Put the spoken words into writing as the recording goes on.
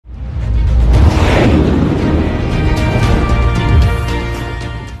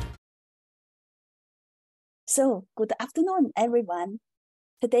So, good afternoon, everyone.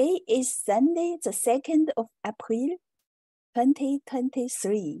 Today is Sunday, the 2nd of April,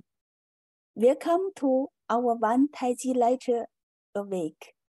 2023. Welcome to our One Taiji lecture a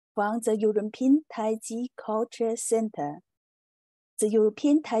week from the European Taiji Culture Center. The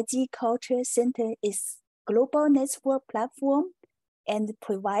European Taiji Culture Center is a global network platform and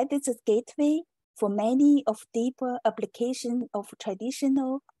provides the gateway for many of deeper applications of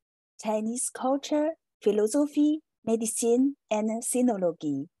traditional Chinese culture, philosophy, medicine, and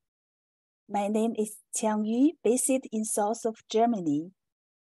sinology. My name is Qiang Yu, based in south of Germany.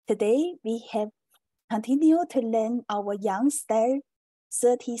 Today, we have continued to learn our Yang style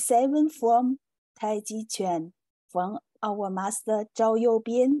 37 form Taijiquan from our master Zhao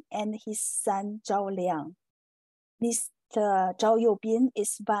Youbin and his son Zhao Liang. Mr. Zhao Youbin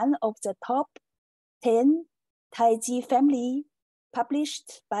is one of the top 10 Taiji family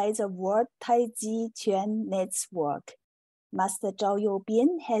published by the World Taijiquan Network. Master Zhao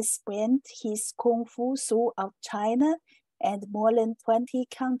Youbin has spread his Kung Fu throughout China and more than 20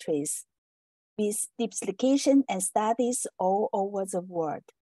 countries, with duplication and studies all over the world.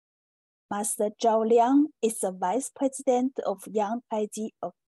 Master Zhao Liang is the Vice President of Yang Taiji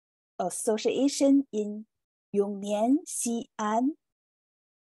Association in Yongnian, Xi'an,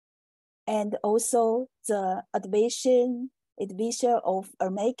 and also the advisor of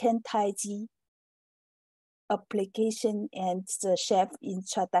American Taiji application and the chef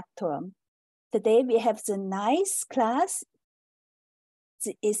instructor. Today we have the nice class.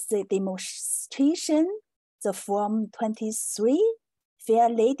 It's the demonstration, the Form 23, Fair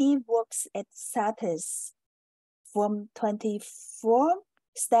Lady works at status. Form 24,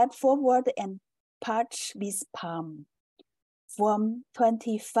 step forward and punch with palm. Form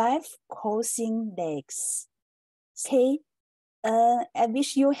 25, crossing legs. Okay, I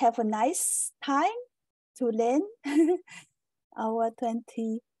wish you have a nice time to learn our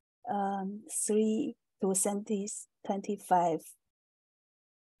 23 to 25.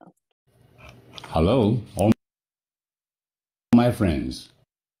 Hello, all my friends.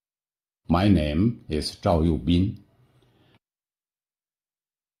 My name is Zhao Youbin.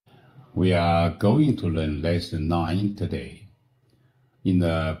 We are going to learn lesson 9 today. In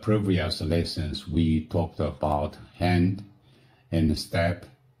the previous lessons, we talked about hand and step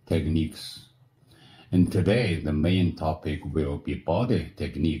techniques. And today, the main topic will be body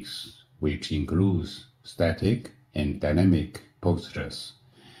techniques, which includes static and dynamic postures,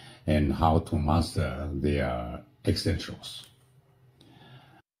 and how to master their essentials.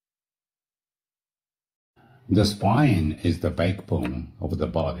 The spine is the backbone of the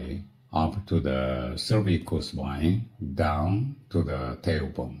body, up to the cervical spine, down to the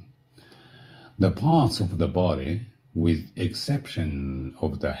tailbone. The parts of the body, with exception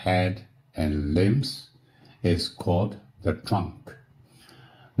of the head and limbs, is called the trunk.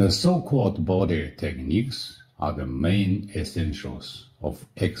 The so-called body techniques are the main essentials of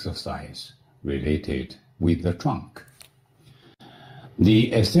exercise related with the trunk.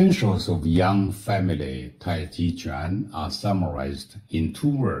 The essentials of Yang family Taijiquan are summarized in 2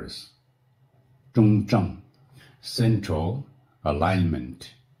 words: 中正, central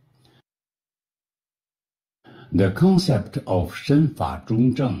alignment. The concept of 身法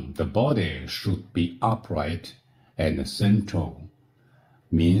中正, the body should be upright and central,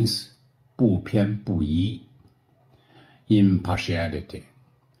 means 不偏不倚, impartiality.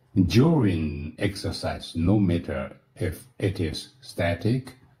 During exercise, no matter if it is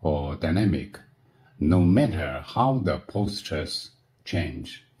static or dynamic, no matter how the postures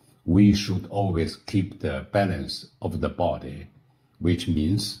change, we should always keep the balance of the body, which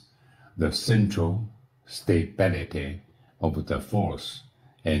means the central stability of the force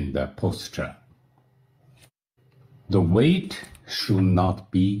and the posture. The weight should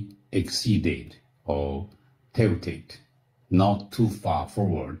not be exceeded or tilted, not too far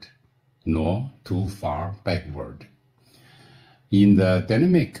forward, nor too far backward. In the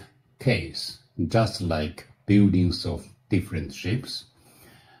dynamic case, just like buildings of different shapes,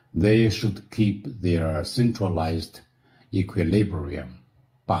 they should keep their centralized equilibrium.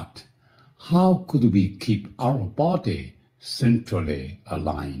 But how could we keep our body centrally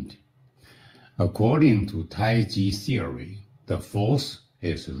aligned? According to Taiji theory, the force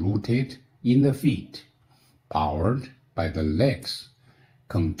is rooted in the feet, powered by the legs,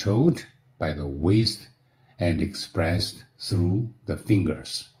 controlled by the waist, and expressed through the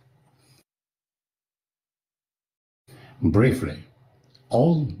fingers. Briefly,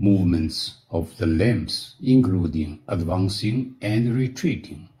 all movements of the limbs, including advancing and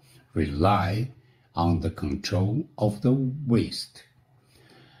retreating, rely on the control of the waist.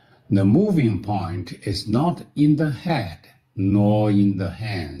 The moving point is not in the head, nor in the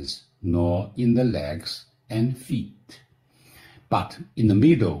hands, nor in the legs and feet, but in the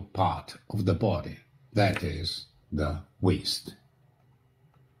middle part of the body, that is, the waist.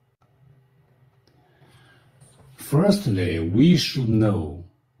 Firstly, we should know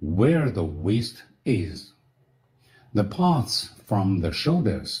where the waist is. The parts from the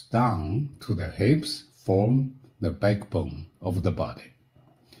shoulders down to the hips form the backbone of the body.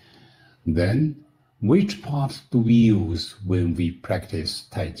 Then, which part do we use when we practice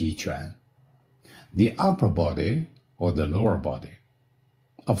Taijiquan? The upper body or the lower body?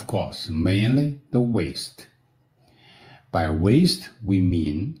 Of course, mainly the waist. By waist, we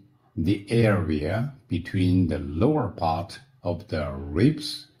mean the area between the lower part of the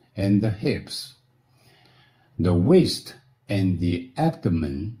ribs and the hips. The waist and the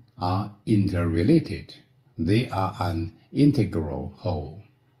abdomen are interrelated. They are an integral whole.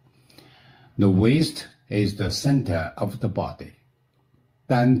 The waist is the center of the body.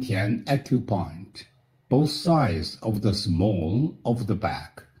 Dantian acupoint, both sides of the small of the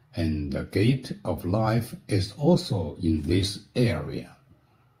back, and the gate of life is also in this area.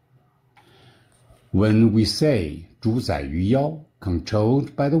 When we say 主宰于腰,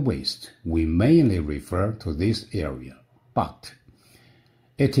 controlled by the waist, we mainly refer to this area, but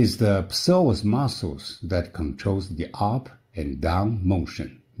it is the psoas muscles that controls the up and down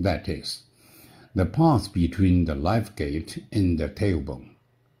motion, that is, the parts between the life gate and the tailbone.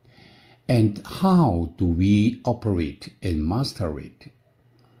 And how do we operate and master it?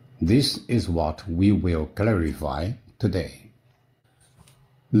 This is what we will clarify today.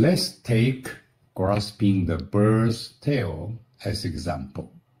 Let's take grasping the bird's tail as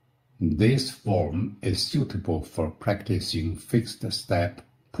example. This form is suitable for practicing fixed step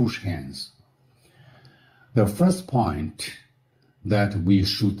push hands. The first point that we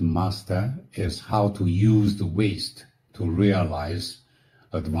should master is how to use the waist to realize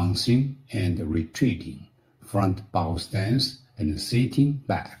advancing and retreating, front bow stance and sitting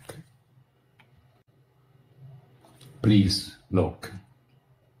back. Please look.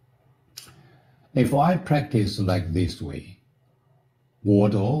 If I practice like this way,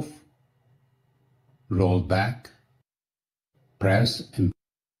 ward off, roll back, press and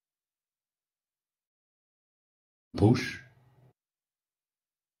push,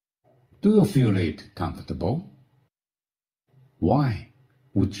 do you feel it comfortable? Why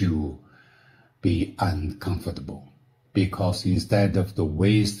would you be uncomfortable? Because instead of the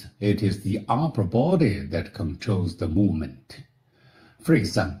waist, it is the upper body that controls the movement. For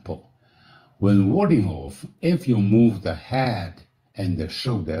example, when warding off, if you move the head and the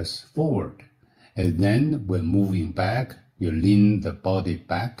shoulders forward, and then when moving back, you lean the body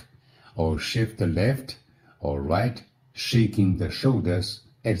back, or shift left or right, shaking the shoulders,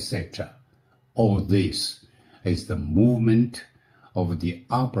 etc. All this is the movement of the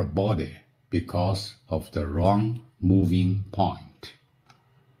upper body because of the wrong moving point.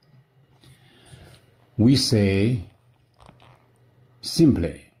 We say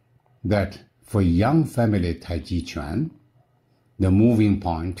simply that for Yang family Taijiquan, the moving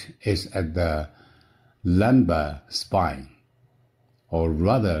point is at the lumbar spine, or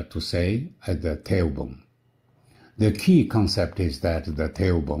rather to say at the tailbone. The key concept is that the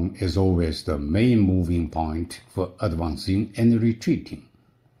tailbone is always the main moving point for advancing and retreating.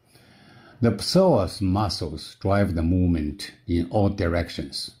 The psoas muscles drive the movement in all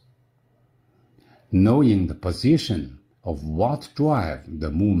directions. Knowing the position of what drives the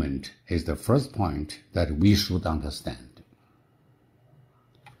movement is the first point that we should understand.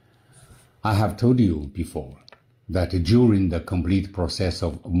 I have told you before that during the complete process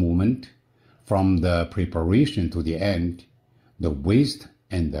of movement, from the preparation to the end, the waist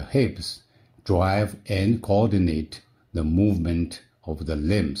and the hips drive and coordinate the movement of the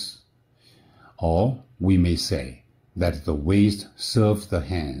limbs. Or we may say that the waist serves the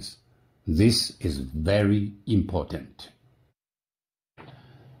hands. This is very important.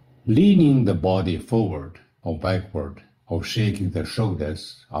 Leaning the body forward or backward or shaking the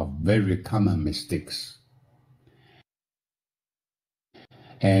shoulders are very common mistakes.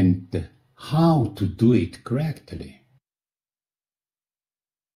 And how to do it correctly?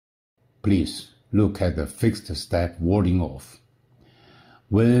 Please look at the fixed step warding off.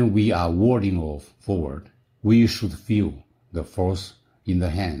 When we are warding off forward, we should feel the force in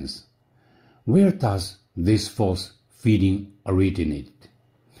the hands. Where does this force feeling originate?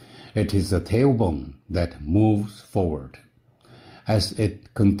 It is the tailbone that moves forward. As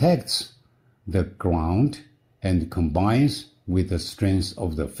it contacts the ground and combines with the strength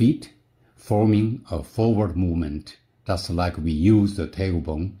of the feet, forming a forward movement, just like we use the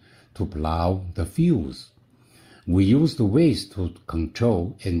tailbone to plow the fields. We use the waist to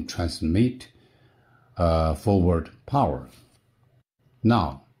control and transmit forward power.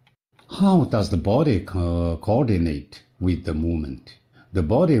 Now, how does the body coordinate with the movement? The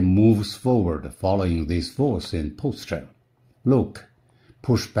body moves forward following this force and posture. Look,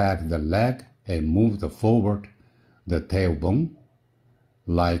 push back the leg and move forward the tailbone,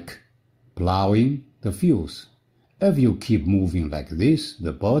 like plowing the fields. If you keep moving like this,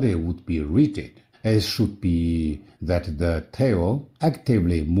 the body would be rigid. It should be that the tail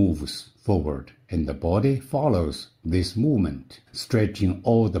actively moves forward and the body follows this movement, stretching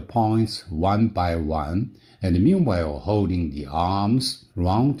all the points one by one and meanwhile holding the arms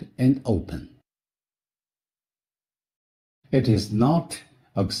round and open. It is not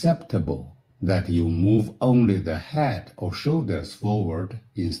acceptable that you move only the head or shoulders forward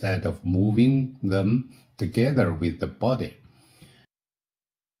instead of moving them together with the body.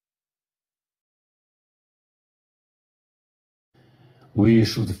 We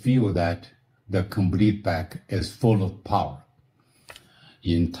should feel that the complete back is full of power.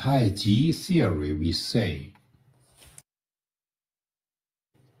 In Taiji theory, we say,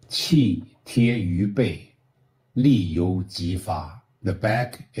 气贴于背，力由己发. The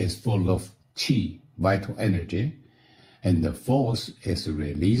back is full of qi, vital energy, and the force is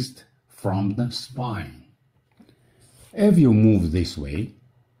released from the spine. If you move this way,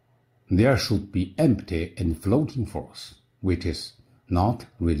 there should be empty and floating force, which is not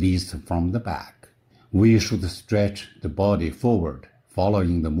released from the back. We should stretch the body forward,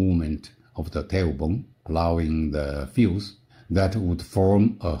 following the movement of the tailbone, plowing the fields, that would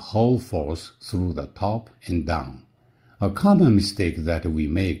form a whole force through the top and down. A common mistake that we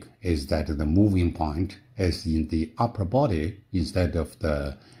make is that the moving point is in the upper body instead of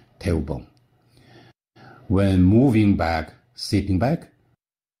the tailbone. When moving back, sitting back,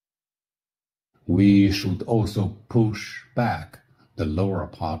 we should also push back the lower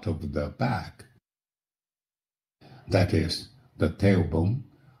part of the back. That is, the tailbone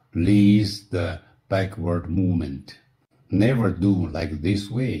leads the backward movement. Never do like this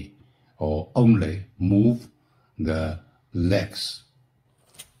way, or only move the legs.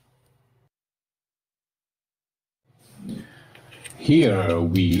 Here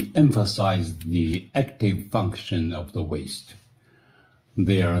we emphasize the active function of the waist.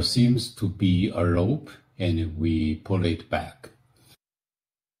 There seems to be a rope and we pull it back.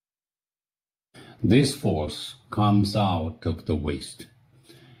 This force comes out of the waist.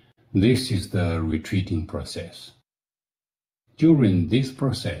 This is the retreating process. During this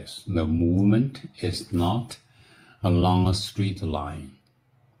process, the movement is not along a straight line,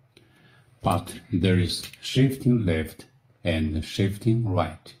 but there is shifting left and shifting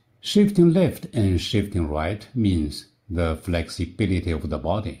right. Shifting left and shifting right means the flexibility of the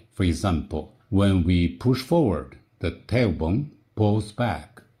body. For example, when we push forward, the tailbone pulls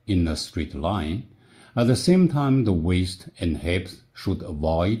back in a straight line. At the same time, the waist and hips should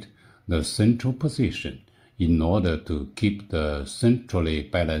avoid the central position in order to keep the centrally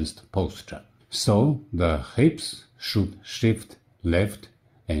balanced posture. So the hips should shift left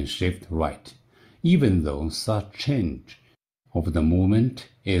and shift right, even though such change of the movement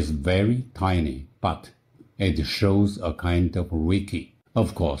is very tiny, but it shows a kind of reiki.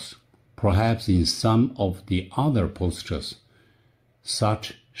 Of course, perhaps in some of the other postures,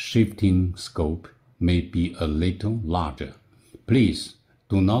 such shifting scope may be a little larger. Please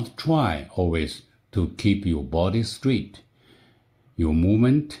do not try always to keep your body straight. Your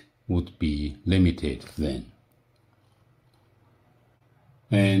movement would be limited then.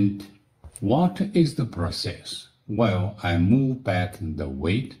 And what is the process? Well, I move back the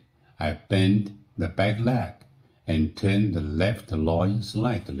weight, I bend the back leg and turn the left loin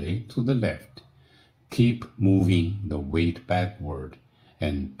slightly to the left. Keep moving the weight backward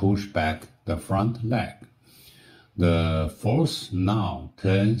and push back the front leg. The force now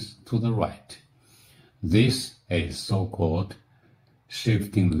turns to the right. This is so-called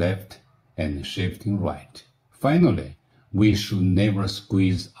shifting left and shifting right. Finally, we should never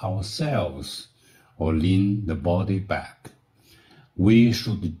squeeze ourselves or lean the body back. We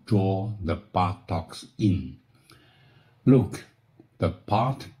should draw the buttocks in. Look, the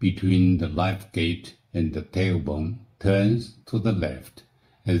part between the life gate and the tailbone turns to the left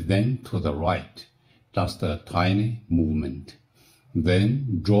and then to the right, just a tiny movement.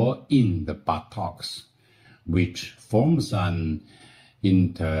 Then draw in the buttocks, which forms an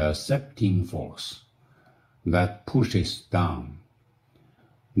intercepting force that pushes down.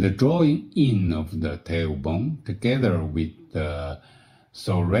 The drawing in of the tailbone together with the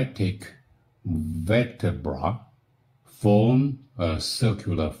thoracic vertebra form a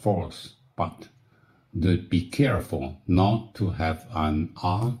circular force, but be careful not to have an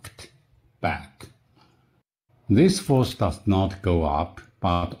arched back. This force does not go up,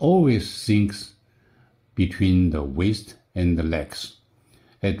 but always sinks between the waist and the legs.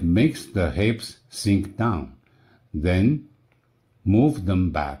 It makes the hips sink down, then move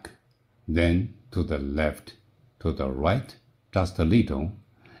them back, then to the left, to the right, just a little,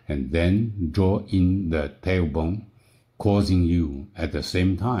 and then draw in the tailbone, causing you at the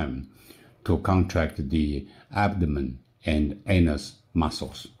same time to contract the abdomen and anus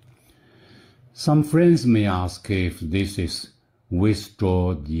muscles. Some friends may ask if this is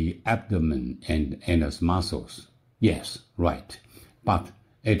withdraw the abdomen and anus muscles. Yes, right. But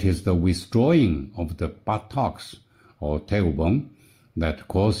it is the withdrawing of the buttocks or tailbone that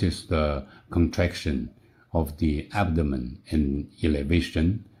causes the contraction of the abdomen and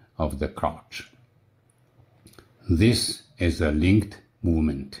elevation of the crotch. This is a linked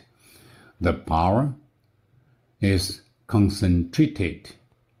movement. The power is concentrated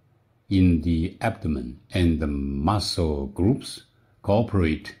in the abdomen, and the muscle groups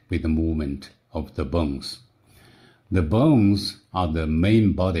cooperate with the movement of the bones. The bones are the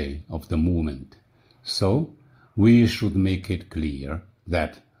main body of the movement, so we should make it clear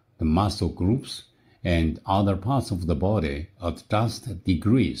that the muscle groups and other parts of the body adjust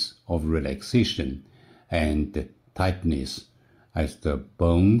degrees of relaxation and tightness as the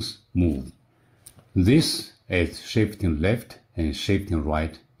bones move. This is shifting left and shifting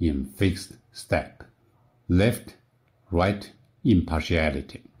right in fixed step. Left, right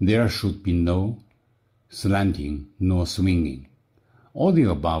impartiality. There should be no slanting nor swinging. All the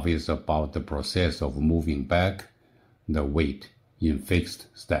above is about the process of moving back the weight in fixed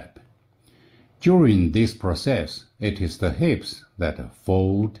step. During this process, it is the hips that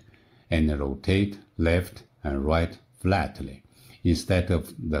fold and rotate left and right flatly instead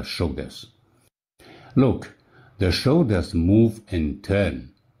of the shoulders. Look, the shoulders move and turn.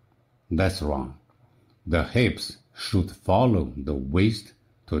 That's wrong. The hips should follow the waist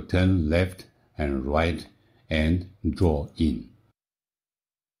to turn left and right and draw in.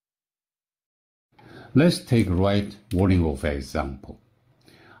 Let's take right rolling over example.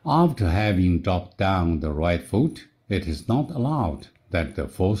 After having dropped down the right foot, it is not allowed that the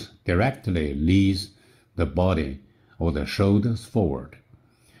force directly leads the body or the shoulders forward.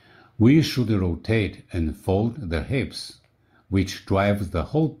 We should rotate and fold the hips, which drives the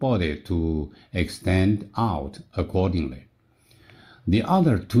whole body to extend out accordingly. The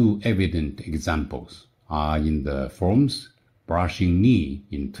other two evident examples are in the forms brushing knee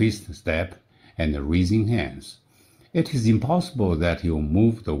in twist step and raising hands. It is impossible that you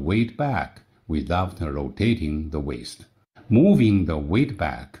move the weight back without rotating the waist. Moving the weight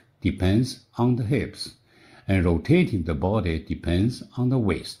back depends on the hips, and rotating the body depends on the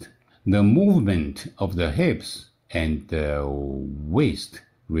waist. The movement of the hips and the waist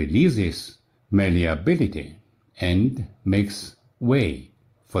releases malleability and makes way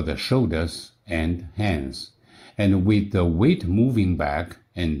for the shoulders and hands, and with the weight moving back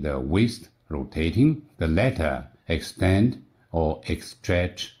and the waist rotating, the latter extend or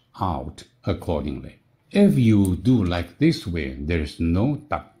stretch out accordingly. If you do like this way, there is no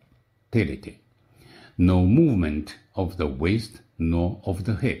ductility, no movement of the waist nor of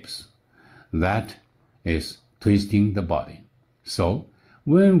the hips. That is twisting the body. So,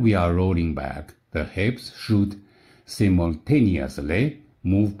 when we are rolling back, the hips should simultaneously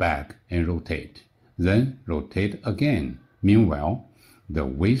move back and rotate, then rotate again. Meanwhile, the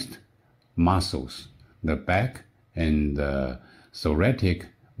waist muscles, the back and the thoracic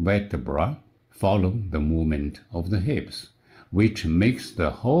vertebra follow the movement of the hips, which makes the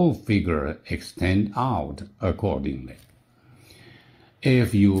whole figure extend out accordingly.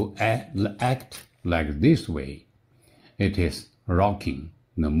 If you act like this way, it is rocking.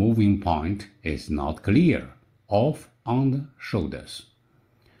 The moving point is not clear, off on the shoulders.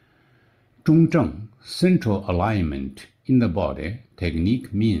 中正, central alignment in the body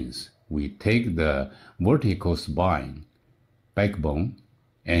technique means we take the vertical spine, backbone,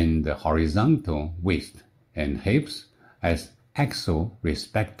 and the horizontal waist and hips as axial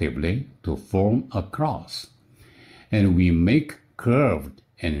respectively to form a cross, and we make curved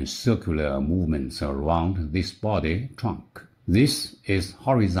and circular movements around this body trunk. This is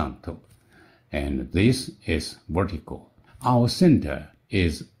horizontal, and this is vertical. Our center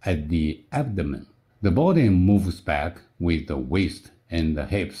is at the abdomen. The body moves back with the waist and the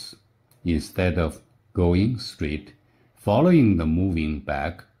hips, instead of going straight, following the moving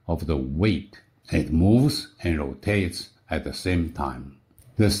back of the weight. It moves and rotates at the same time.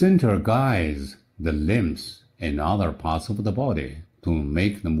 The center guides the limbs and other parts of the body to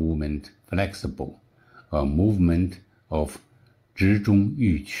make the movement flexible, a movement of 直中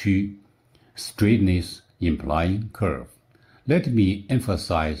欲曲, straightness implying curve. Let me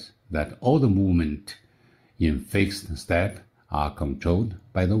emphasize that all the movement in fixed step are controlled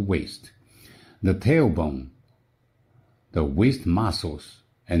by the waist. The tailbone, the waist muscles,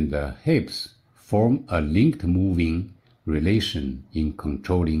 and the hips form a linked moving relation in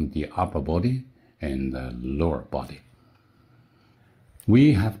controlling the upper body and the lower body.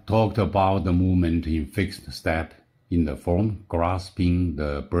 We have talked about the movement in fixed step in the form grasping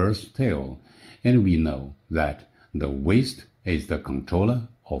the bird's tail, and we know that the waist is the controller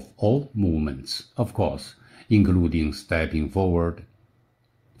of all movements, of course, including stepping forward.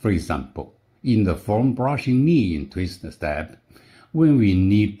 For example, in the form brushing knee in twist step, when we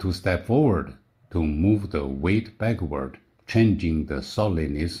need to step forward to move the weight backward, changing the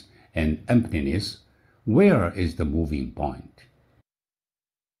solidness and emptiness, where is the moving point?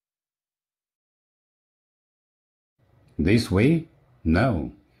 This way?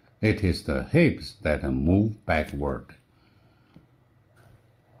 No, it is the hips that move backward.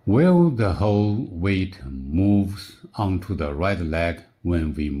 Will the whole weight moves onto the right leg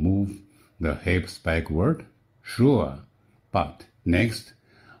when we move the hips backward? Sure, but next,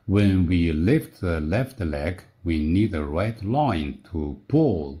 when we lift the left leg, we need the right line to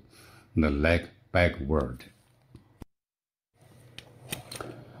pull the leg backward.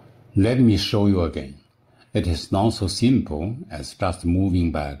 Let me show you again. It is not so simple as just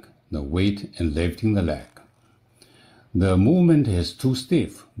moving back the weight and lifting the leg. The movement is too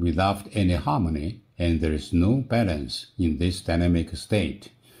stiff without any harmony, and there is no balance in this dynamic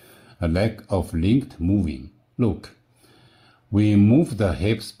state. A lack of linked moving. Look, we move the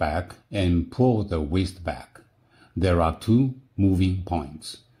hips back and pull the waist back. There are two moving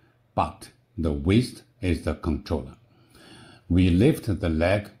points, but the waist is the controller. We lift the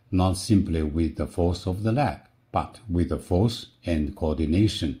leg not simply with the force of the leg, but with the force and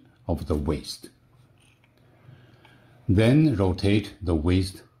coordination of the waist. Then rotate the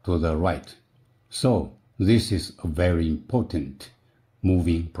waist to the right. So this is a very important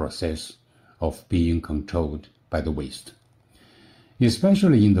moving process of being controlled by the waist.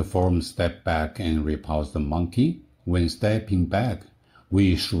 Especially in the form step back and repulse the monkey, when stepping back,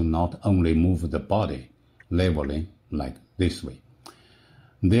 we should not only move the body levelly like this way.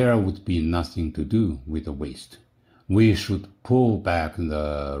 There would be nothing to do with the waist. We should pull back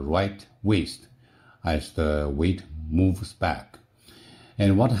the right waist as the weight moves back.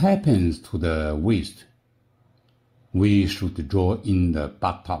 And what happens to the waist? We should draw in the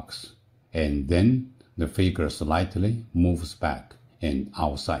buttocks, and then the figure slightly moves back and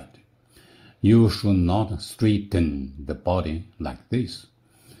outside. You should not straighten the body like this.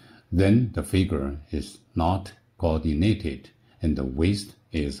 Then the figure is not coordinated and the waist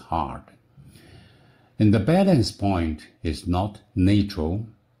is hard. And the balance point is not natural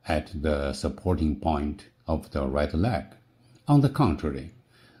at the supporting point of the right leg. On the contrary,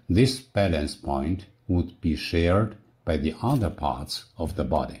 this balance point would be shared by the other parts of the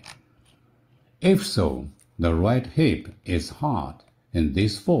body. If so, the right hip is hard and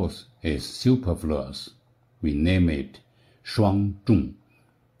this force is superfluous. We name it 双重,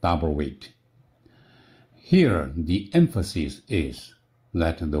 double weight. Here the emphasis is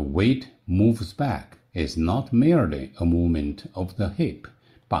that the weight moves back is not merely a movement of the hip,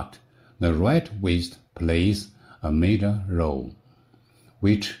 but the right waist plays a major role,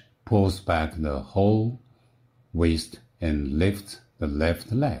 which pulls back the whole waist and lifts the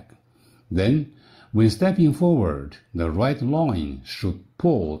left leg. Then, when stepping forward, the right line should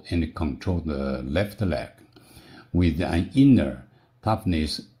pull and control the left leg with an inner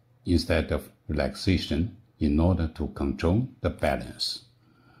toughness instead of relaxation in order to control the balance.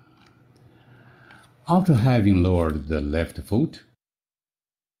 After having lowered the left foot,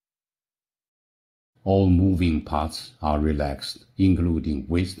 all moving parts are relaxed, including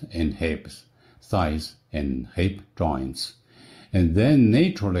waist and hips, thighs and hip joints, and then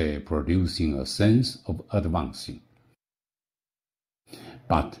naturally producing a sense of advancing.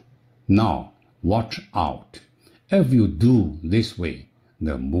 But now, watch out. If you do this way,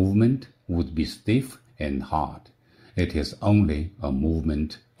 the movement would be stiff and hard. It is only a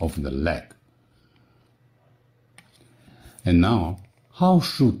movement of the leg. And now, how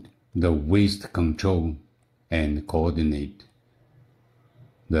should the waist control and coordinate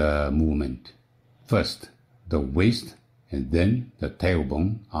the movement? First, the waist and then the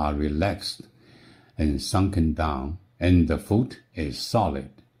tailbone are relaxed and sunken down, and the foot is solid,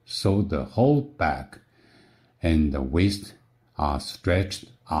 so the whole back and the waist are stretched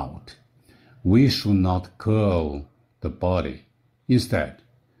out. We should not curl the body. Instead,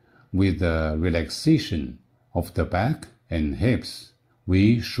 with the relaxation of the back and hips,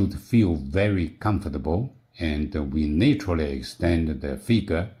 we should feel very comfortable, and we naturally extend the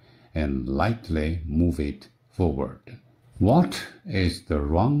figure and lightly move it forward. What is the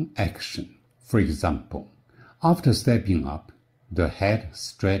wrong action? For example, after stepping up, the head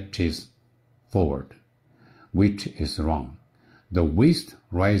stretches forward, which is wrong. The waist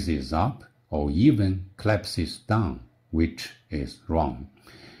rises up or even collapses down, which is wrong.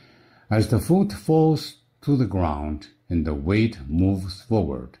 As the foot falls to the ground and the weight moves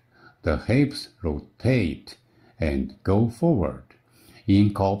forward, the hips rotate and go forward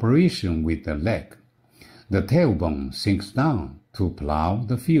in cooperation with the leg. The tailbone sinks down to plow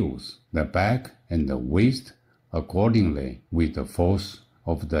the fields, the back and the waist accordingly with the force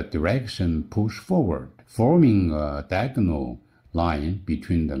of the direction push forward, forming a diagonal line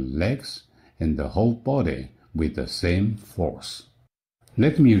between the legs and the whole body with the same force.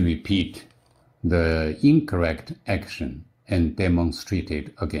 Let me repeat the incorrect action and demonstrate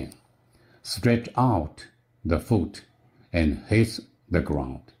it again. Stretch out the foot and hits the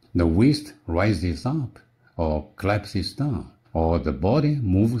ground. The waist rises up or collapses down, or the body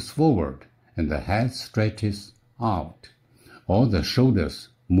moves forward and the head stretches out, or the shoulders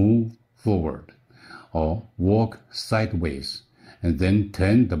move forward, or walk sideways and then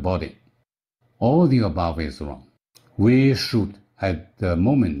turn the body. All the above is wrong. We should, at the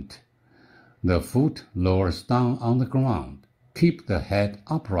moment the foot lowers down on the ground, keep the head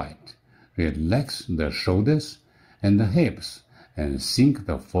upright, relax the shoulders and the hips, and sink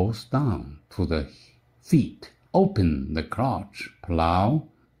the force down to the feet. Open the crotch, plow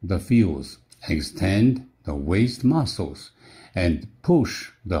the fields, extend the waist muscles, and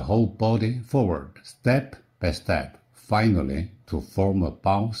push the whole body forward, step by step, finally to form a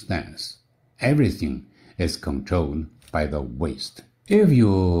bow stance. Everything is controlled by the waist. If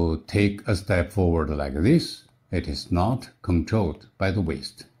you take a step forward like this, it is not controlled by the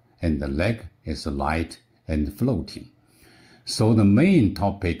waist, and the leg is light and floating. So the main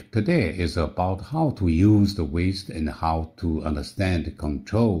topic today is about how to use the waist and how to understand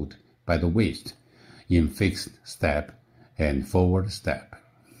controlled by the waist in fixed step and forward step.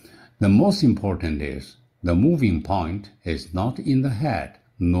 The most important is the moving point is not in the head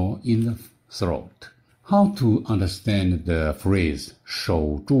nor in the throat. How to understand the phrase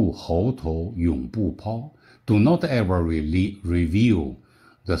守住喉头永不抛? Do not ever reveal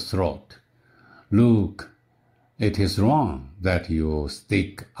the throat. Look, it is wrong that you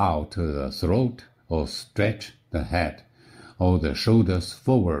stick out the throat or stretch the head or the shoulders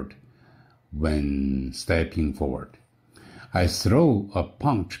forward when stepping forward. I throw a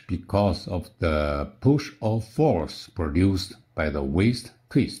punch because of the push or force produced by the waist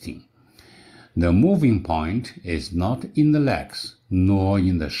twisting. The moving point is not in the legs, nor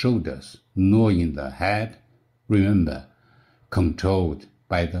in the shoulders, nor in the head. Remember, controlled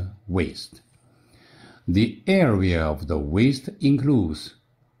by the waist. The area of the waist includes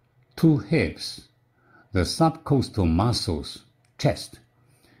two hips, the subcostal muscles, chest,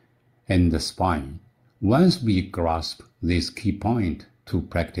 and the spine. Once we grasp this key point to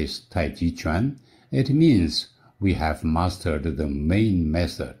practice Taijiquan, it means we have mastered the main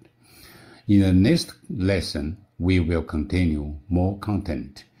method. In the next lesson, we will continue more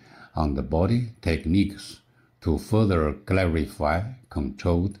content on the body techniques to further clarify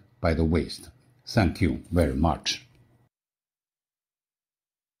controlled by the waist. Thank you very much.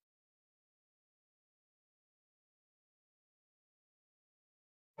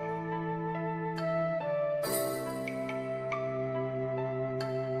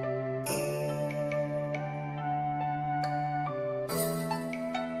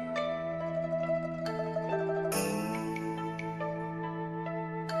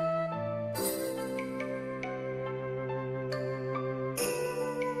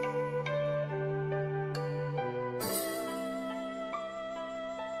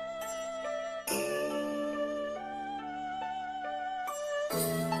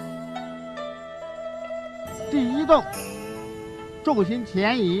第一动，重心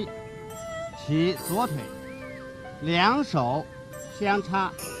前移，起左腿，两手相插，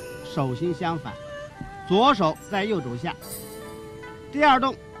手心相反，左手在右肘下。第二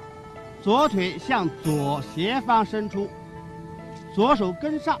动，左腿向左斜方伸出，左手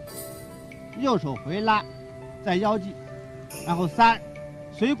跟上，右手回拉，在腰际。然后3，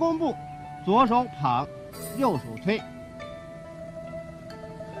随弓步，左手捧，右手推，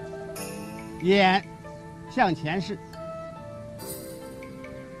眼向前视。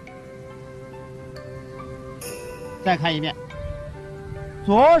再看一遍，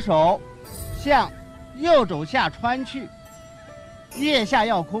左手向右肘下穿去，腋下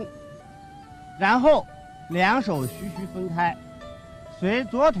要空，然后两手徐徐分开，随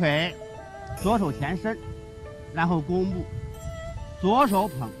左腿左手前伸，然后弓步，左手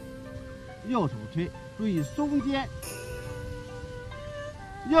捧，右手推，注意松肩，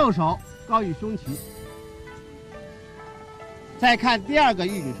右手高于胸齐。再看第二个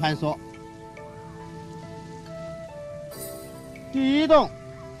玉女穿梭。第一动，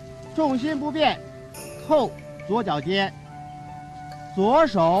重心不变，扣左脚尖，左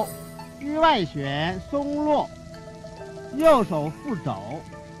手于外旋松落，右手负肘，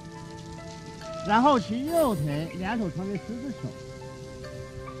然后其右腿两手成为十字手，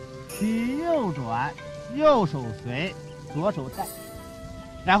其右转，右手随，左手带，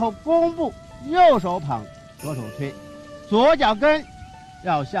然后弓步，右手捧，左手推，左脚跟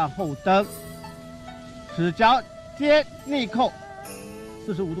要向后蹬，使脚尖内扣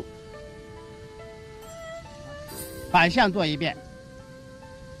45度，反向做一遍。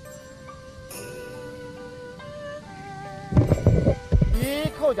一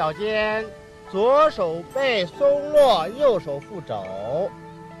扣脚尖，左手背松落，右手负肘。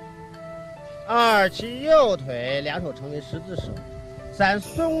二，其右腿两手成为十字手。三，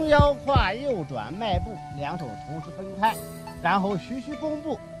松腰胯，右转迈步，两手同时分开，然后徐徐弓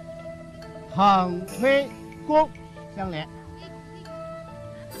步，捧推弓相连。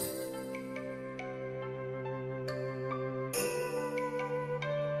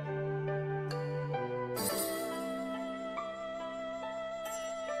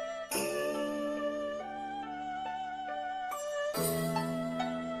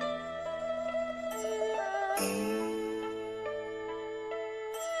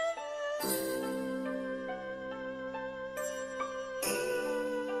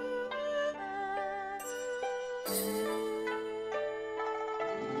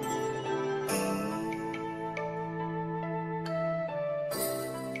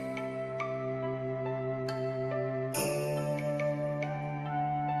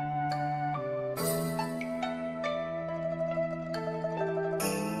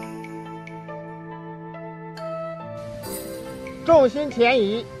重心前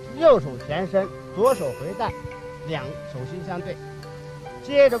移，右手前伸，左手回带，两手心相对。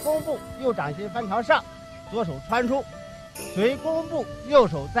接着弓步，右掌心翻朝上，左手穿出，随弓步，右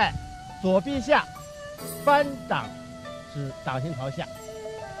手在左臂下翻掌，使掌心朝下。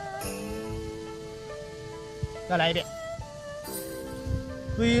再来一遍。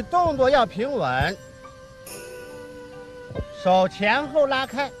注意动作要平稳，手前后拉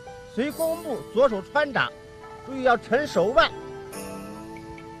开，随弓步，左手穿掌，注意要沉手腕。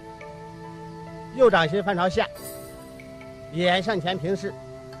右掌心翻朝下，眼向前平视，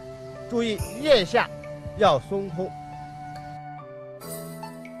注意腋下要松空。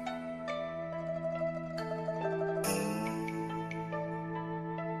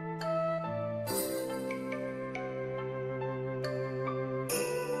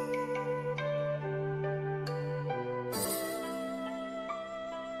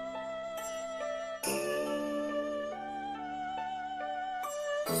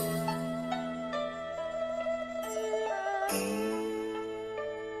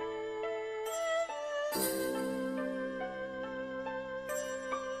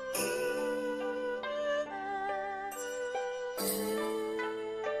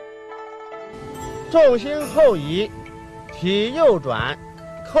重心后移，体右转，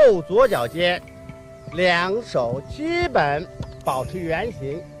扣左脚尖，两手基本保持圆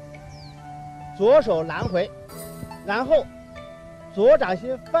形，左手拦回，然后左掌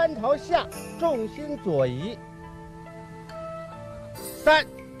心翻朝下，重心左移。三，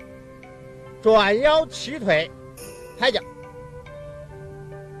转腰起腿，抬脚，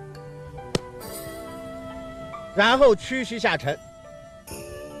然后屈膝下沉。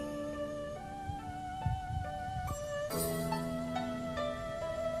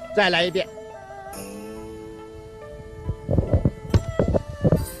再来一遍。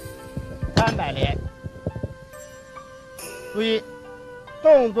300连。注意，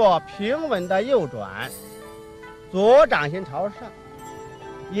动作平稳的右转，左掌心朝上，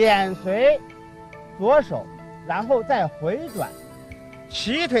眼随左手，然后再回转。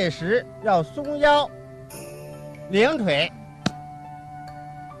起腿时要松腰，领腿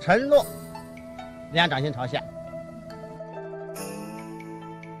沉落，两掌心朝下。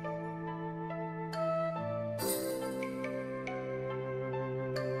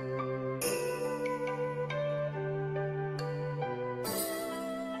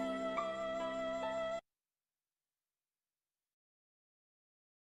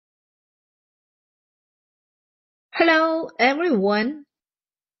Hello, everyone.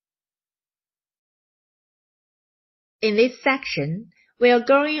 In this section, we are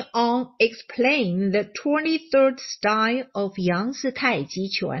going on explaining the 23rd style of Yang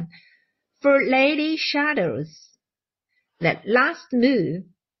Taijiquan for lady shadows. The last move,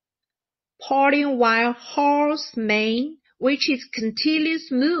 parting while horse mane, which is continuous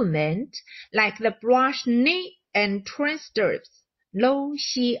movement like the brush knee and twin stirrups, low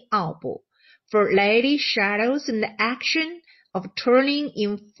xi elbow, for lady shadows and the action of turning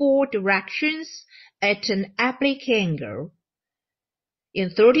in 4 directions at an oblique angle. In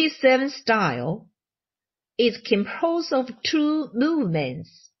 37 style, is composed of 2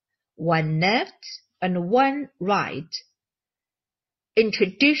 movements, one left and one right. In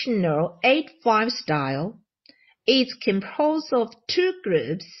traditional 8-5 style, is composed of 2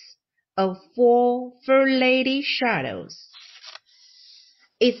 groups of 4 lady shadows.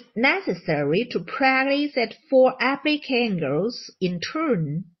 It's necessary to practice at 4 oblique angles in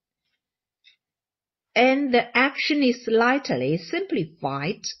turn, and the action is slightly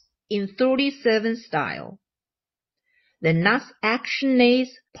simplified in 37 style. The next action is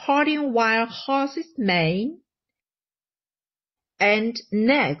parting while horse's mane, and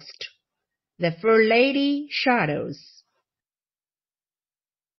next, the 4 lady shadows.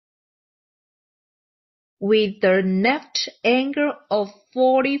 With the left angle of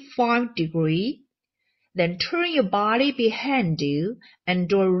 45 degrees, then turn your body behind you and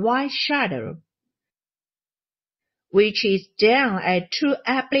do a right shadow, which is down at 2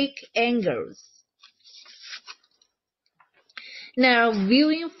 oblique angles. Now,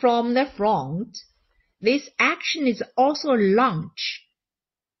 viewing from the front, this action is also a lunge.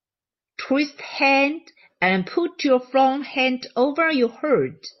 Twist hand and put your front hand over your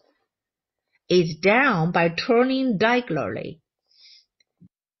head. Is down by turning diagonally.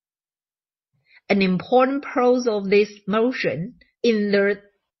 An important pose of this motion in the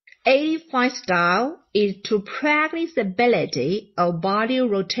 85 style is to practice the ability of body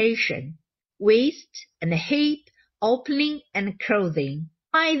rotation, waist and hip opening and closing.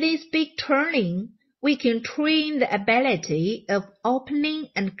 By this big turning, we can train the ability of opening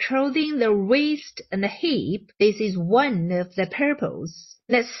and closing the waist and hip. This is one of the purposes.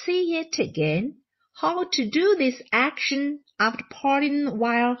 Let's see it again. How to do this action after parting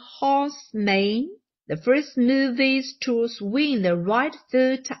while horse mane. The first move is to swing the right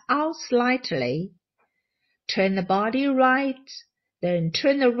foot out slightly. Turn the body right, then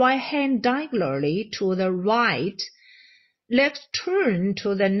turn the right hand diagonally to the right. Left turn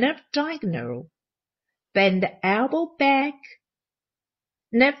to the left diagonal. Bend the elbow back.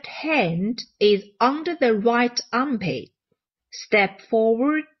 Left hand is under the right armpit. Step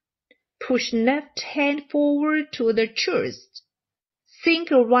forward. Push left hand forward to the chest.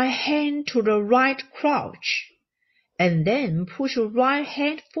 Sink right hand to the right crotch. And then push right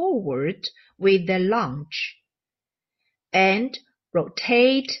hand forward with the lunge. And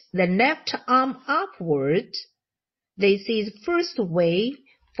rotate the left arm upward. This is first way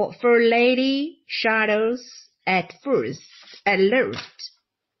for lady shadows at left.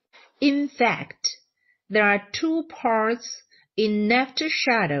 In fact, there are 2 parts in left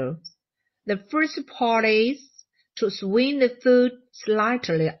shadow. The first part is to swing the foot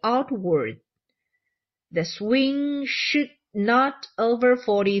slightly outward. The swing should not over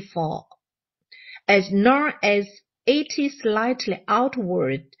 44. As long as it is slightly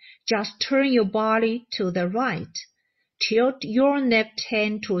outward, just turn your body to the right. Tilt your left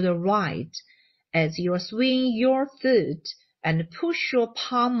hand to the right as you swing your foot and push your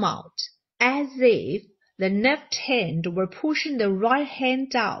palm out, as if the left hand were pushing the right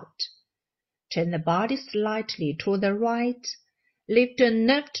hand out. Turn the body slightly to the right, lift the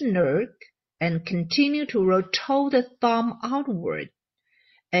left leg, and continue to rotate the thumb outward.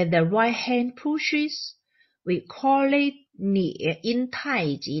 As the right hand pushes, we call it Liang in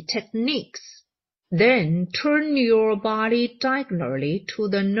Taiji techniques. Then turn your body diagonally to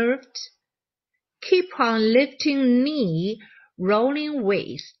the left. Keep on lifting knee, rolling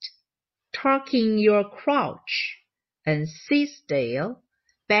waist, tucking your crotch, and sit still.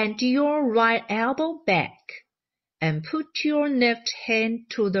 Bend your right elbow back, and put your left hand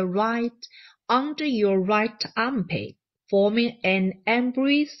to the right under your right armpit, forming an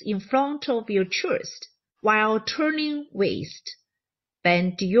embrace in front of your chest, while turning waist.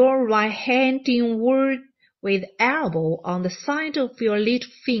 Bend your right hand inward with elbow on the side of your little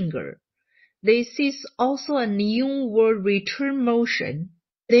finger. This is also an inward return motion.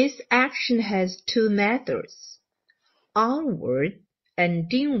 This action has 2 methods, outward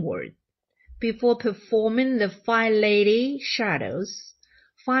and inward. Before performing the 5 lady shadows,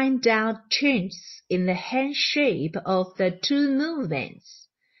 find out changes in the hand shape of the 2 movements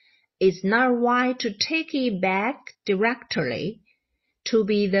it's not right to take it back directly to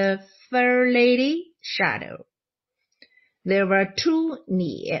be the fair lady shadow. There were two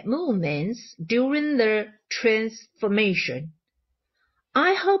knee movements during the transformation.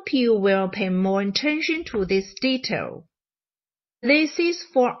 I hope you will pay more attention to this detail. This is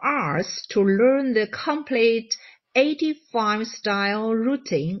for us to learn the complete 85 style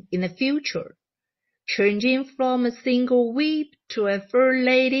routine in the future, changing from a single whip to a fair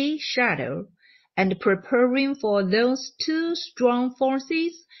lady shadow, and preparing for those two strong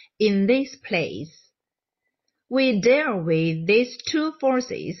forces in this place. We deal with these two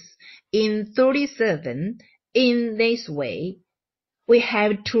forces in 37 in this way. We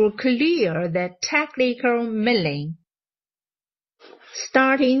have to clear the technical meaning.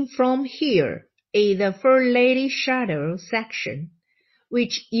 Starting from here is the fair lady shadow section,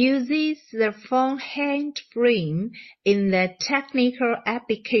 which uses the front hand frame in the technical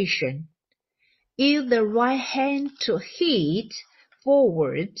application. Use the right hand to hit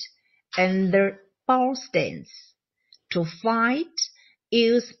forward and the ball stance. To fight,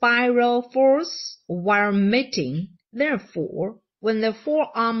 use spiral force while meeting. Therefore, when the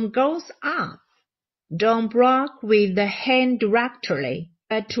forearm goes up, don't block with the hand directly,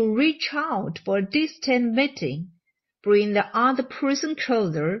 but to reach out for distant meeting. Bring the other person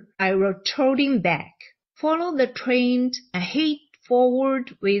closer by rotating back. Follow the trend and hit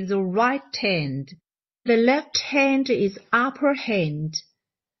forward with the right hand. The left hand is upper hand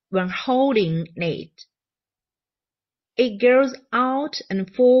when holding it. It goes out and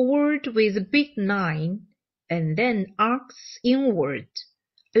forward with a big line, and then arcs inward,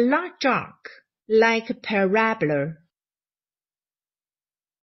 a large arc, like a parabola.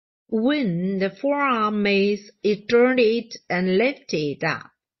 When the forearm is extended and lifted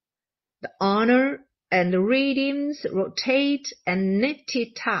up, the honor and rhythms rotate and lift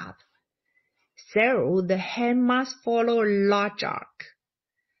it up, so the hand must follow a large arc.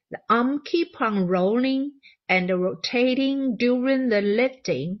 The arm keep on rolling and rotating during the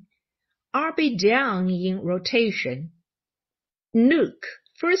lifting, up and down in rotation. Look,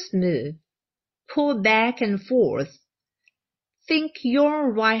 first move, pull back and forth. Think your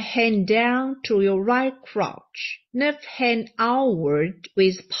right hand down to your right crotch, left hand outward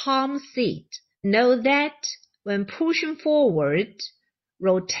with palm seat. Note that when pushing forward,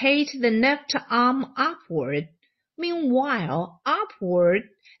 rotate the left arm upward, meanwhile upward,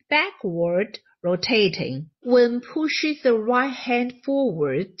 backward, rotating. When pushing the right hand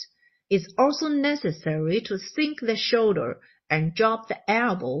forward, it's also necessary to sink the shoulder and drop the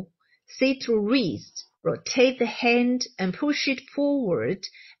elbow, sit to wrist, rotate the hand and push it forward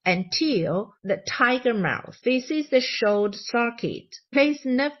until the tiger mouth faces the shoulder socket. Place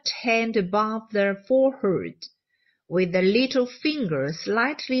left hand above the forehead, with the little finger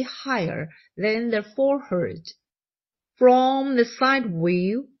slightly higher than the forehead. From the side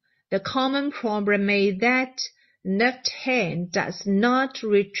view, the common problem is that left hand does not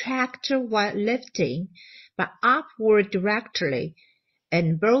retract while lifting, but upward directly,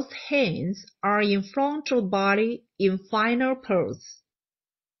 and both hands are in front of body in final pose.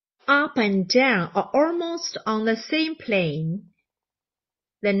 Up and down are almost on the same plane.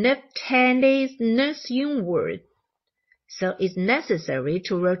 The left hand is less inward, so it's necessary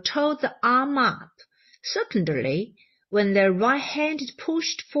to rotate the arm up. Secondly, when the right hand is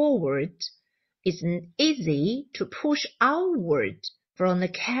pushed forward, it's easy to push outward from the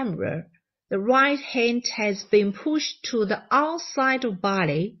camera. The right hand has been pushed to the outside of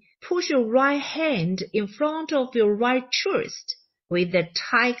body. Push your right hand in front of your right chest, with the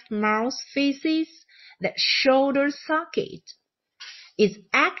tight mouth faces the shoulder socket. It's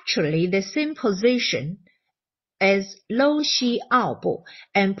actually the same position as low Xi elbow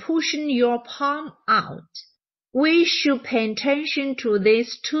and pushing your palm out. We should pay attention to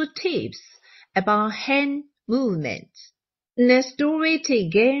these two tips about hand movements. Let's do it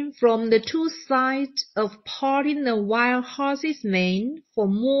again from the two sides of parting the wild horse's mane for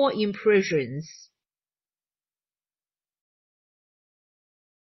more impressions.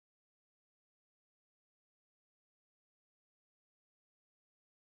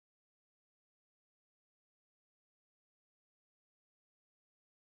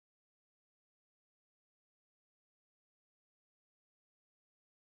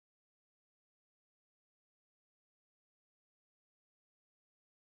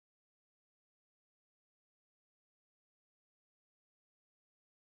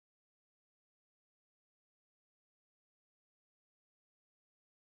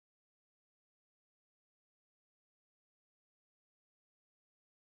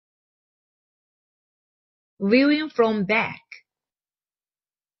 Viewing from back.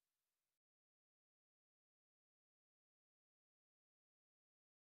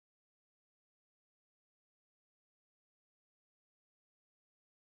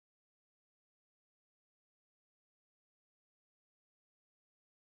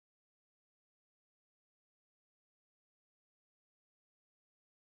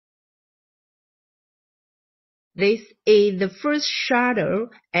 This is the first shadow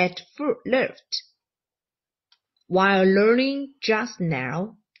at foot lift. While learning just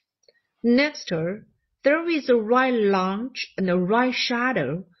now, next there is a right lunge and a right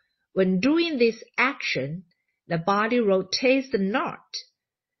shadow. When doing this action, the body rotates the knot.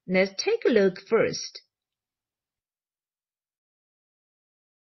 Let's take a look first.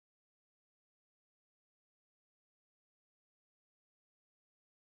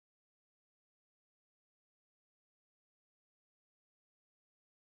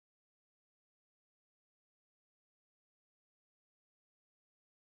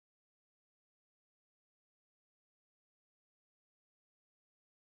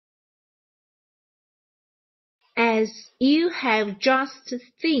 As you have just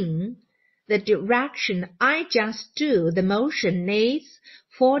seen, the direction I just do the motion is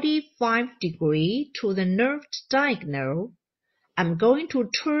 45 degrees to the nerved diagonal. I'm going to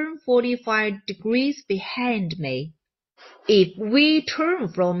turn 45 degrees behind me. If we turn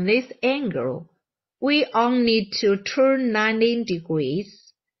from this angle, we only need to turn 90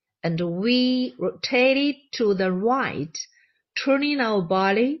 degrees, and we rotate it to the right, turning our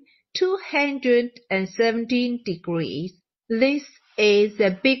body 217 degrees. This is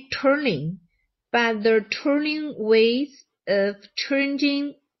a big turning, but the turning ways of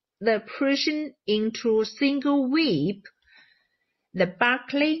changing the person into single whip, the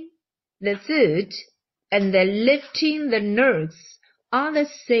buckling, the foot, and the lifting the nerves are the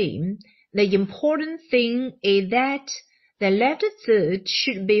same. The important thing is that the left foot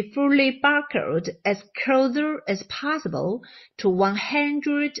should be fully buckled as closer as possible to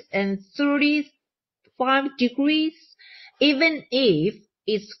 135 degrees, even if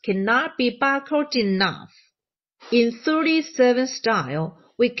it cannot be buckled enough. In 37 style,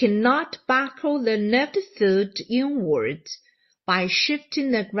 we cannot buckle the left foot inward by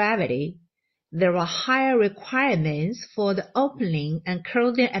shifting the gravity. There are higher requirements for the opening and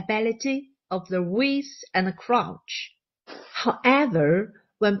closing ability of the wrist and crouch. However,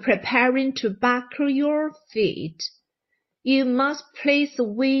 when preparing to buckle your feet, you must place the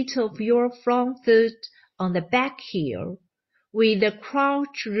weight of your front foot on the back heel, with the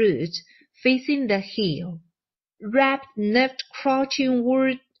crouch root facing the heel. Wrap left crouch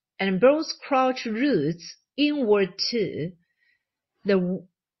inward and both crouch roots inward too. The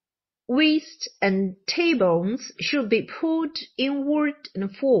waist and tailbones should be pulled inward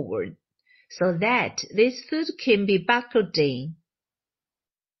and forward, so that this foot can be buckled in.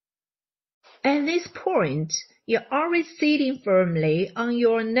 At this point, you're already sitting firmly on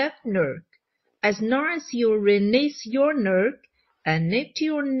your left leg. As long as you release your leg and lift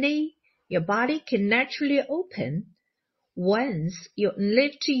your knee, your body can naturally open. Once you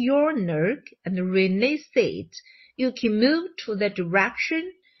lift your leg and release it, you can move to the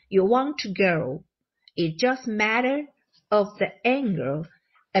direction you want to go. It just matters of the angle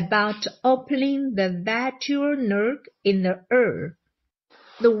about opening the lateral leg in the air.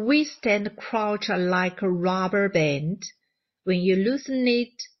 The waist and crouch are like a rubber band. When you loosen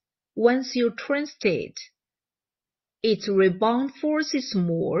it, once you twist it, its rebound force is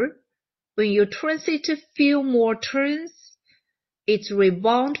more. When you twist it a few more turns, its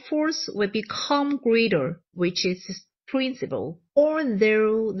rebound force will become greater, which is the principle.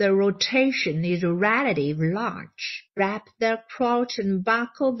 Although the rotation is relatively large, wrap the crouch and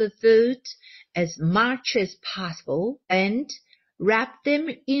buckle the foot as much as possible, and wrap them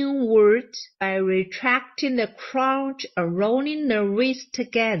inward by retracting the crouch and rolling the wrists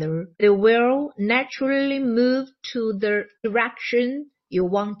together. They will naturally move to the direction you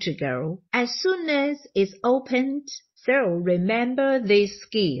want to go as soon as it's opened. So remember this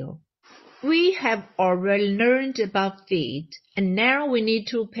skill. We have already learned about feet, and now we need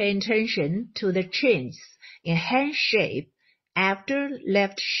to pay attention to the changes in hand shape after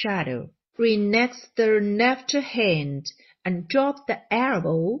left shadow. Relax the left hand and drop the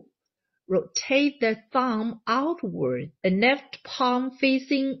elbow. Rotate the thumb outward, the left palm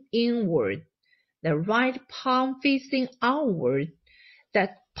facing inward, the right palm facing outward, the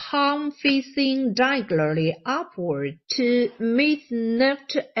palm facing diagonally upward to meet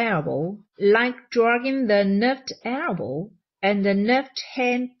left elbow, like dragging the left elbow, and the left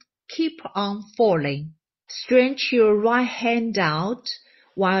hand keep on falling. Stretch your right hand out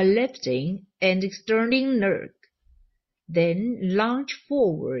while lifting and extending leg. Then lunge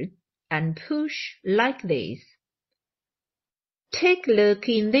forward and push like this. Take a look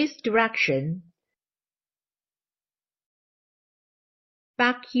in this direction.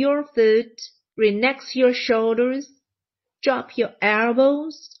 Back your foot, relax your shoulders, drop your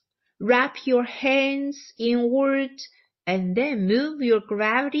elbows, wrap your hands inward, and then move your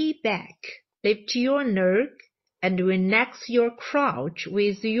gravity back. Lift your leg and relax your crouch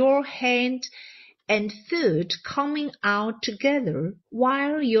with your hand and foot coming out together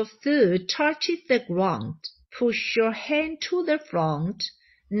while your foot touches the ground. Push your hand to the front,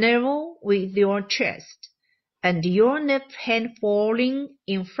 level with your chest, and your left hand falling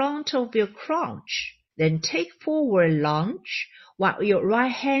in front of your crouch. Then take forward lunge while your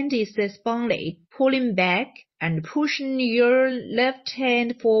right hand is suspended, pulling back and pushing your left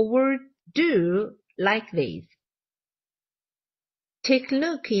hand forward. Do like this. Take a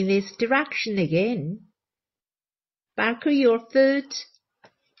look in this direction again. Buckle your foot,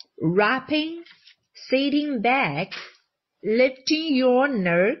 wrapping, sitting back, lifting your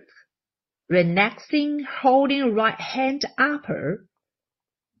neck, relaxing, holding right hand upper,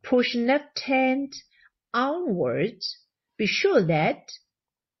 push left hand outward. Be sure that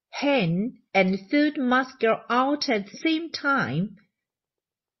hand and foot must go out at the same time.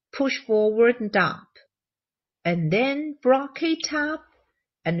 Push forward and up, and then block it up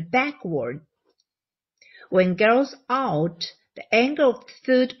and backward. When it goes out, the angle of the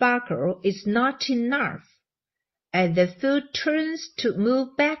foot buckle is not enough, and the foot turns to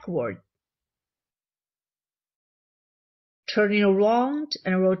move backward. Turning around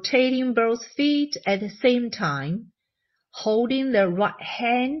and rotating both feet at the same time, holding the right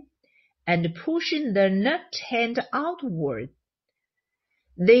hand and pushing the left hand outward.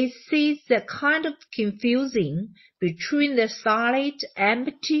 This is the kind of confusing between the solid,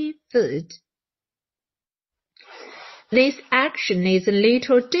 empty foot. This action is a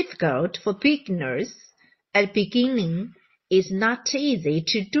little difficult for beginners. At the beginning, it's not easy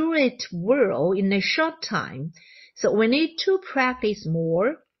to do it well in a short time, so we need to practice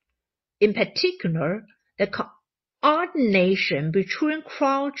more. In particular, the coordination between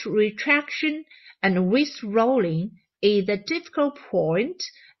crouch retraction and wrist rolling is the difficult point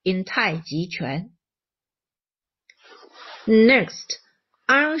in Taijiquan. Next,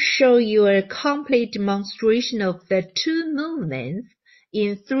 I'll show you a complete demonstration of the two movements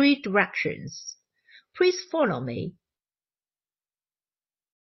in 3 directions. Please follow me.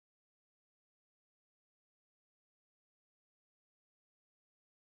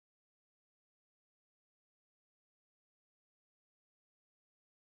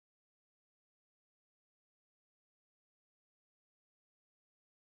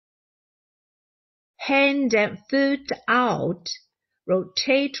 Hand and foot out.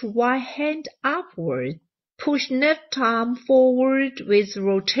 Rotate right hand upward. Push left arm forward with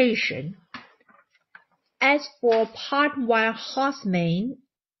rotation. As for part while horseman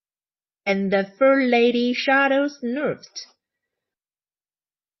and the Fair Lady shadows nerfed.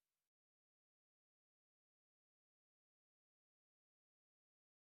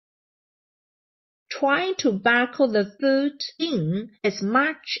 Try to buckle the foot in as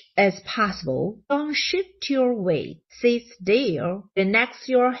much as possible. Don't shift your weight. Sit still. Relax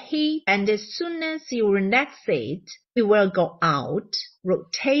your hip, and as soon as you relax it, it will go out.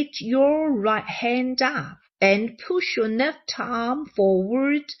 Rotate your right hand up and push your left arm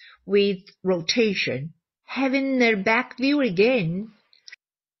forward with rotation. Having the back view again.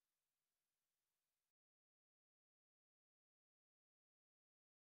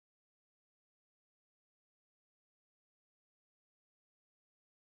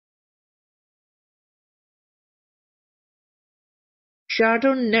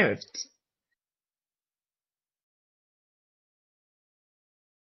 Shadow left.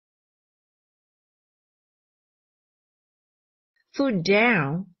 Foot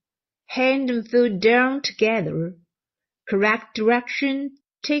down. Hand and foot down together. Correct direction.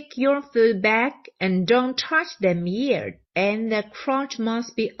 Take your foot back and don't touch them yet. And the crotch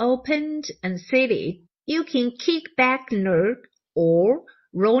must be opened and seated. You can kick back leg or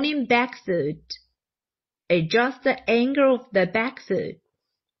rolling back foot. Adjust the angle of the back foot.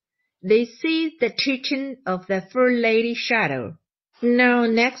 This is the teaching of the Fair Lady shadow. Now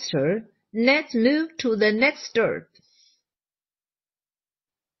next, let's move to the next step.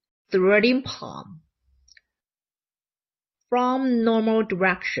 Threading palm. From normal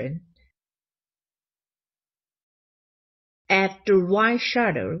direction. After right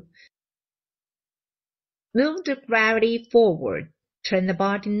shadow, move the gravity forward. Turn the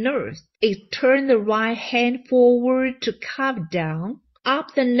body north. Turn the right hand forward to come down.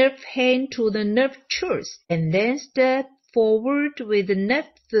 Up the left hand to the left chest, and then step forward with the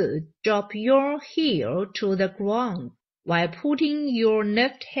left foot. Drop your heel to the ground while putting your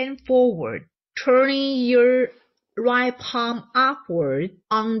left hand forward. Turning your right palm upward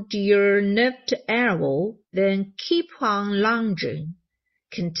onto your left elbow, then keep on lunging.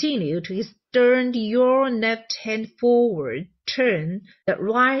 Continue to extend your left hand forward. Turn the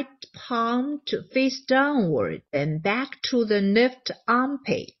right palm to face downward and back to the left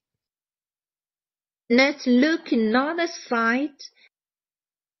armpit. Let's look another side.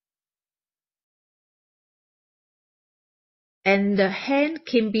 And the hand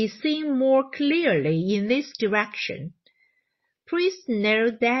can be seen more clearly in this direction. Please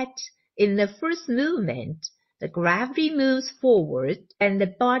note that in the first movement, the gravity moves forward and the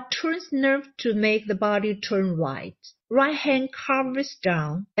body turns left to make the body turn right. Right hand covers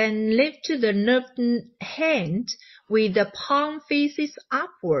down and lift the left hand with the palm faces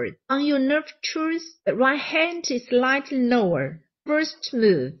upward. On your left choice, the right hand is slightly lower. First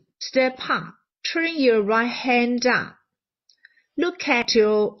move, step up. Turn your right hand up. Look at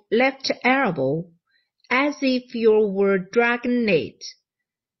your left elbow as if you were dragging it.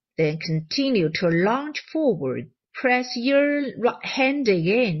 Then continue to lunge forward. Press your right hand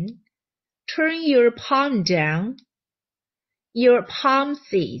again. Turn your palm down. Your palm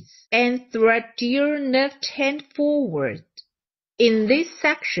sees and thread your left hand forward. In this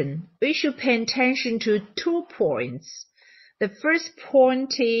section, we should pay attention to 2 points. The first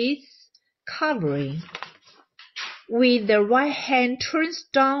point is covering. With the right hand turns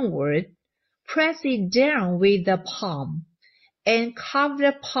downward, press it down with the palm, and cover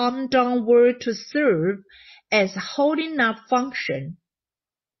the palm downward to serve as holding up function.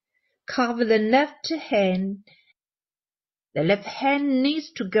 Cover the left hand. The left hand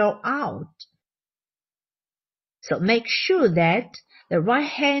needs to go out. So make sure that the right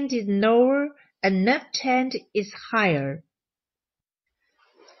hand is lower and left hand is higher.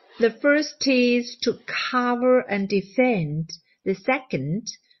 The first is to cover and defend. The second,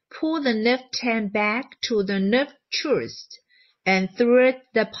 pull the left hand back to the left chest and thread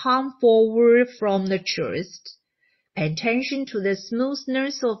the palm forward from the chest. Pay attention to the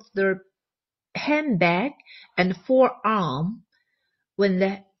smoothness of the handbag and forearm. When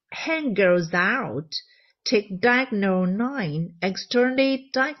the hand goes out, take diagonal line and turn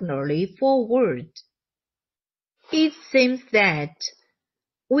it diagonally forward. It seems that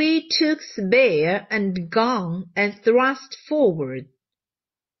we took spear and gun and thrust forward.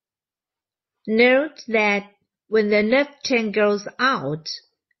 Note that when the left hand goes out,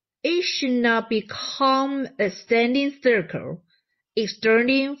 it should not become a standing circle,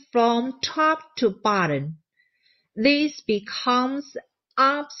 extending from top to bottom. This becomes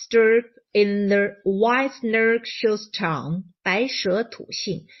upstroke in the white snake shows tongue, 白蛇吐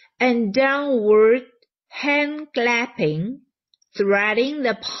信, and downward hand clapping. Threading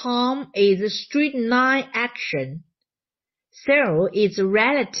the palm is a straight line action. So it's a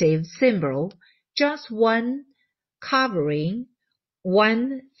relative symbol, just one covering,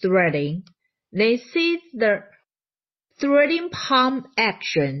 one threading. This is the threading palm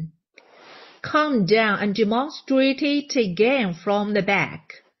action. Come down and demonstrate it again from the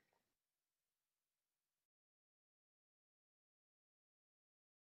back.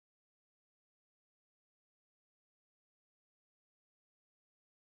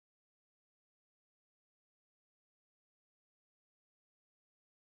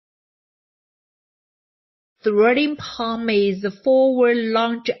 Threading palm is a forward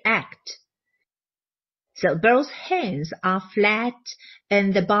lunge act. So both hands are flat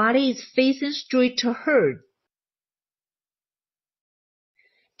and the body is facing straight toward.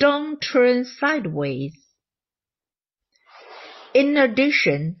 Don't turn sideways. In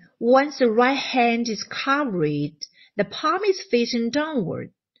addition, once the right hand is covered, the palm is facing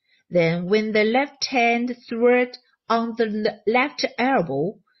downward. Then when the left hand threads on the left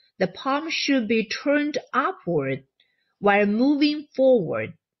elbow, the palm should be turned upward while moving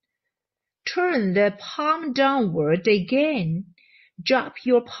forward. Turn the palm downward again. Drop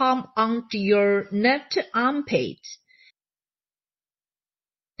your palm onto your left armpit.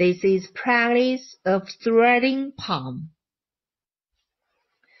 This is practice of threading palm.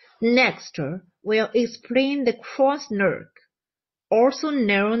 Next, we'll explain the cross nerk, also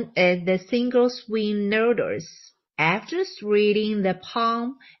known as the single swing noodles. After threading the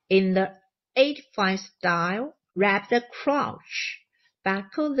palm in the 8-5 style, wrap the crotch,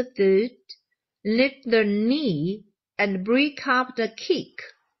 buckle the foot, lift the knee, and break up the kick.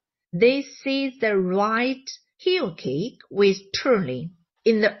 This is the right heel kick with turning.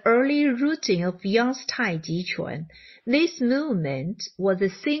 In the early routine of Yang's Taijiquan, this movement was a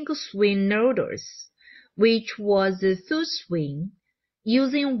single swing noodles, which was a foot swing,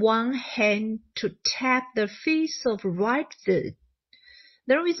 using one hand to tap the face of right foot.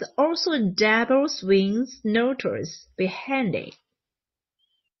 There is also a double swing noodles behind it.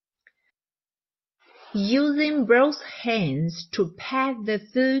 Using both hands to pat the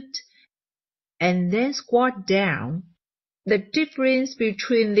foot and then squat down, The difference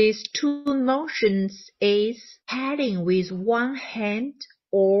between these two motions is heading with one hand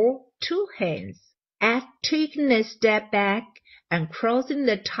or two hands, as taking a step back and crossing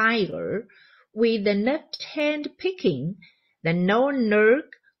the tiger with the left hand picking, the no-nerk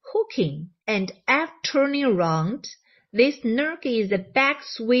hooking, and after turning around, this nerk is a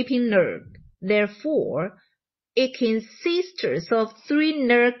back-sweeping nerk. Therefore, it consists of three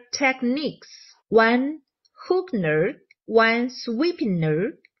nerk techniques: one hook nerk, one sweeping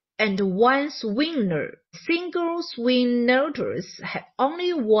nerk, and one swing nerk. Single swing notes have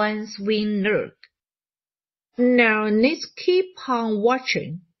only one swing nerk. Now let's keep on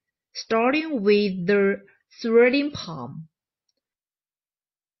watching, starting with the threading palm.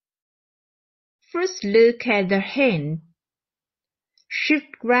 First look at the hand.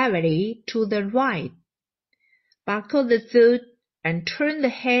 Shift gravity to the right. Buckle the foot and turn the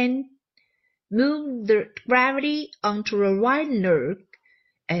hand. Move the gravity onto the right nerk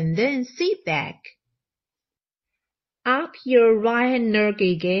and then sit back. Up your right nerk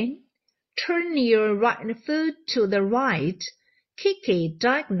again. Turn your right foot to the right. Kick it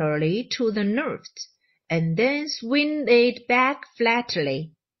diagonally to the left and then swing it back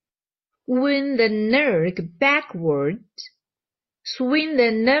flatly. Swing the nerk backward. Swing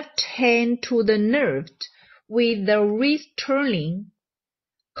the left hand to the left with the wrist turning,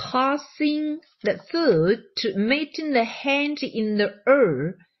 causing the foot to meet the hand in the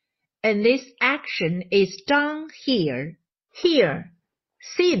air, and this action is done here. Here,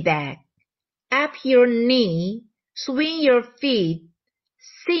 sit back, up your knee, swing your feet,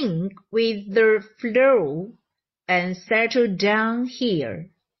 sink with the flow, and settle down here.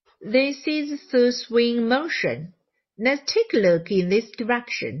 This is full swing motion. Let's take a look in this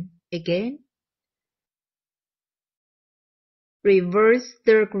direction again. Reverse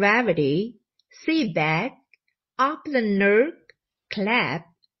the gravity, sit back, up the nerk, clap,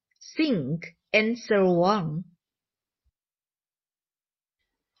 sink, and so on.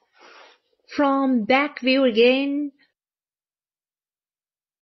 From back view again,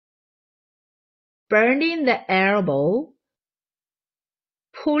 bending the elbow,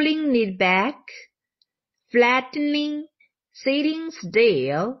 pulling it back, flattening, sitting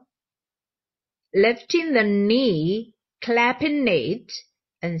still, lifting the knee, clapping it,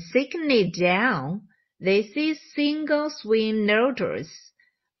 and sinking it down. This is single swing notes,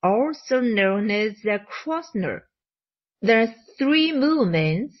 also known as the cross-nerk. There are three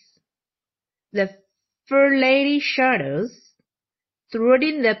movements. The four-lady shadows,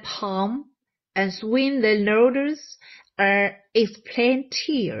 threading the palm, and swing the notes are explained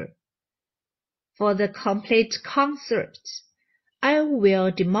here. For the complete concept, I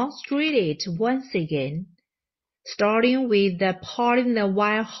will demonstrate it once again, starting with the parting the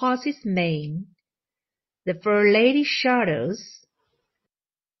wild horse's mane, the four-lady shadows,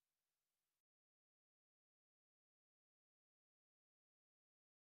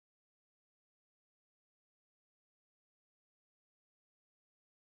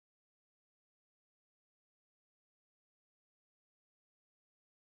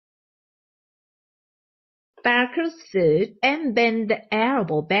 Barker's foot, and bend the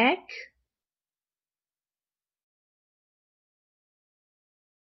elbow back.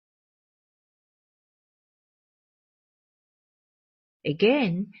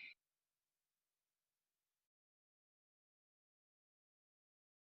 Again,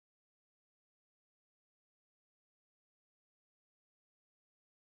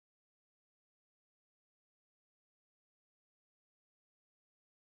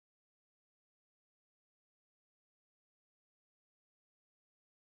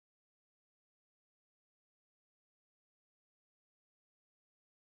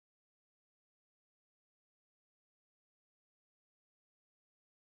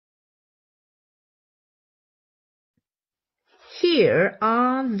 here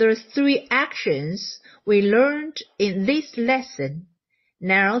are the three actions we learned in this lesson.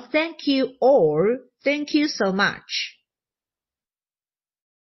 Now thank you all. Thank you so much.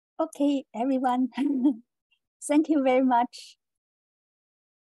 Okay, everyone. Thank you very much.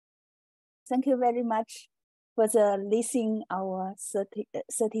 Thank you very much for the listening our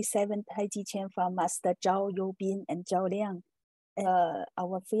 37 Taijiquan from Master Zhao Youbin and Zhao Liang.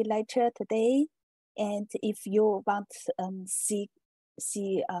 Our free lecture today. And if you want to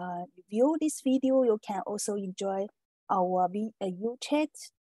view this video, you can also enjoy our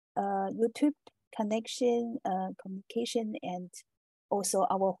YouTube connection, communication, and also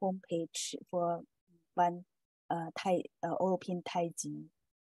our homepage for one European Taiji.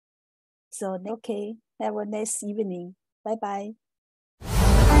 So okay, have a nice evening. Bye bye.